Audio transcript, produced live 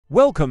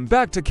Welcome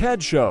back to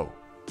CAD Show.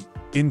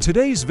 In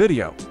today's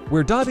video,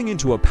 we're diving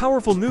into a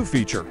powerful new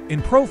feature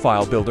in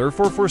Profile Builder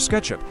for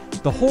Sketchup,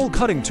 the hole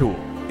cutting tool.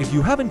 If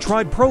you haven't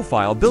tried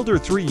Profile Builder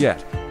 3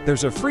 yet,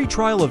 there's a free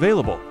trial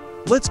available.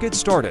 Let's get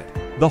started.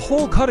 The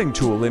hole cutting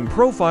tool in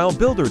Profile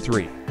Builder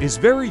 3 is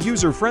very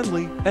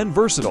user-friendly and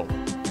versatile.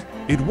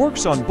 It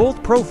works on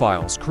both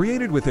profiles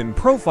created within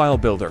Profile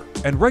Builder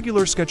and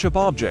regular SketchUp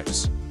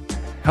objects.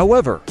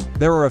 However,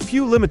 there are a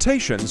few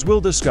limitations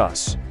we'll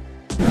discuss.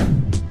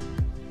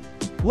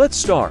 Let's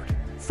start.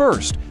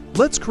 First,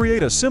 let's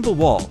create a simple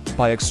wall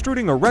by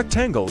extruding a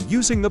rectangle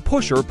using the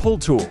Push-or-Pull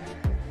tool.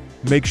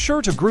 Make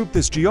sure to group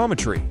this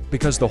geometry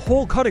because the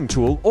hole cutting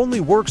tool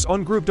only works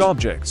on grouped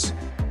objects.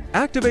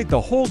 Activate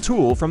the hole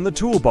tool from the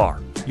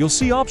toolbar. You'll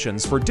see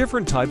options for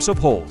different types of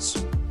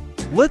holes.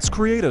 Let's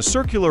create a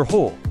circular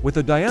hole with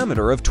a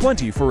diameter of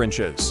 24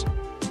 inches.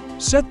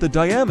 Set the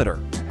diameter,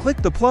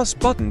 click the plus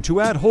button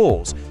to add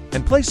holes,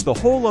 and place the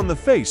hole on the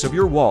face of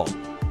your wall.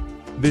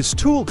 This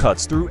tool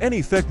cuts through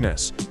any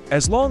thickness,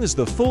 as long as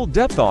the full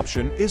depth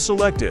option is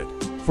selected.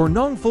 For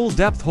non-full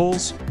depth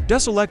holes,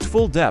 deselect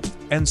full depth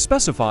and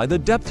specify the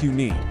depth you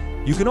need.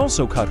 You can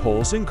also cut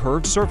holes in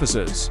curved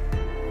surfaces.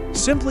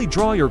 Simply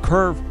draw your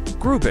curve,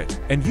 group it,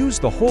 and use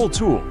the hole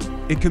tool.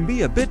 It can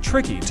be a bit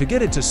tricky to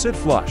get it to sit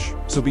flush,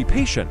 so be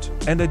patient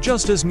and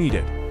adjust as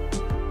needed.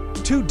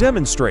 To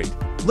demonstrate,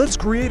 let's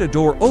create a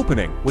door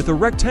opening with a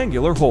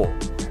rectangular hole.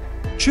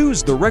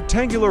 Choose the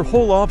rectangular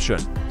hole option,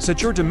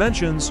 set your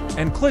dimensions,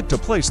 and click to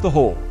place the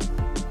hole.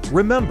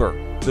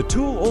 Remember, the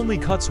tool only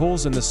cuts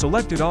holes in the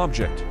selected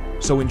object,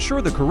 so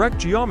ensure the correct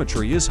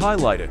geometry is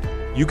highlighted.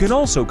 You can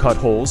also cut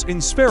holes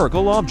in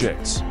spherical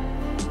objects.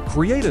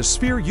 Create a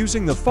sphere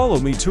using the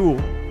Follow Me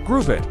tool,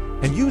 group it,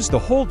 and use the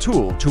hole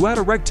tool to add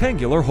a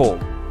rectangular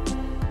hole.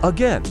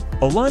 Again,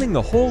 aligning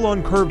the hole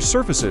on curved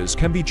surfaces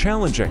can be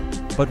challenging,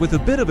 but with a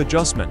bit of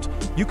adjustment,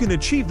 you can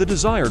achieve the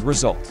desired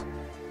result.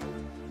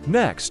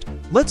 Next,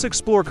 let's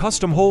explore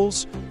custom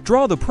holes.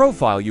 Draw the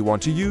profile you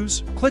want to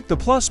use, click the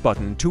plus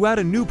button to add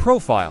a new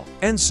profile,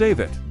 and save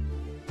it.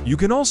 You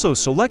can also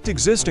select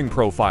existing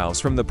profiles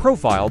from the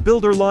Profile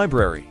Builder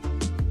library.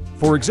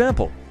 For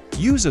example,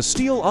 use a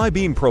steel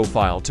I-beam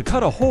profile to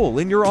cut a hole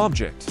in your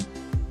object.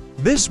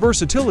 This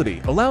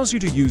versatility allows you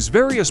to use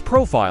various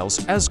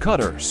profiles as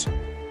cutters.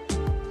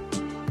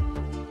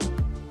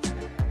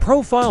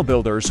 Profile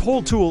Builder's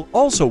hole tool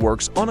also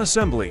works on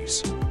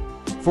assemblies.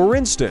 For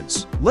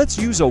instance, let's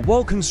use a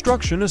wall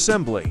construction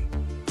assembly.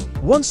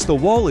 Once the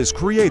wall is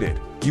created,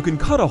 you can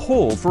cut a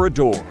hole for a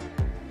door.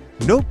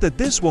 Note that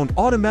this won't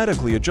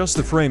automatically adjust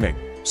the framing,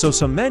 so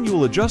some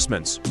manual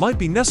adjustments might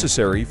be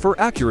necessary for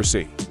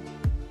accuracy.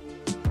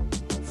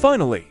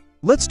 Finally,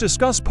 let's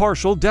discuss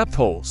partial depth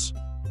holes.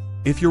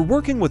 If you're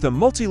working with a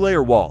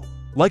multi-layer wall,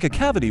 like a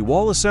cavity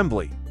wall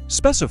assembly,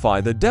 specify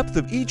the depth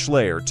of each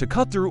layer to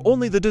cut through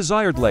only the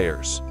desired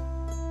layers.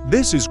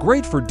 This is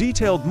great for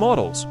detailed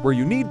models where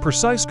you need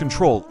precise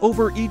control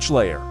over each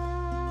layer.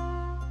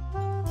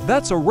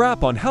 That's a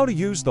wrap on how to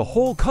use the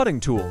hole cutting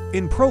tool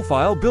in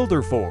Profile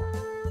Builder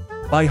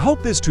 4. I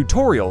hope this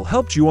tutorial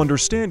helped you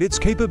understand its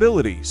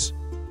capabilities.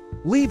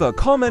 Leave a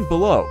comment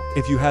below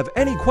if you have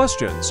any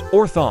questions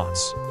or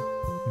thoughts.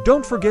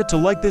 Don't forget to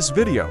like this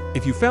video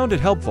if you found it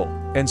helpful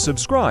and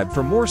subscribe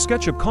for more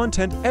SketchUp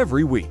content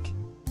every week.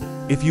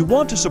 If you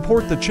want to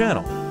support the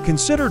channel,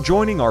 consider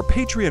joining our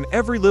Patreon.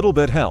 Every little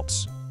bit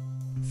helps.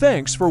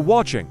 Thanks for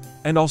watching,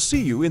 and I'll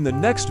see you in the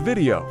next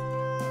video.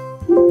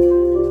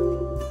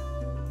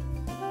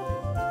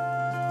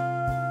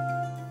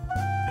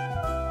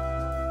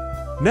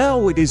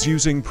 Now it is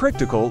using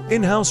practical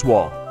in-house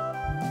wall.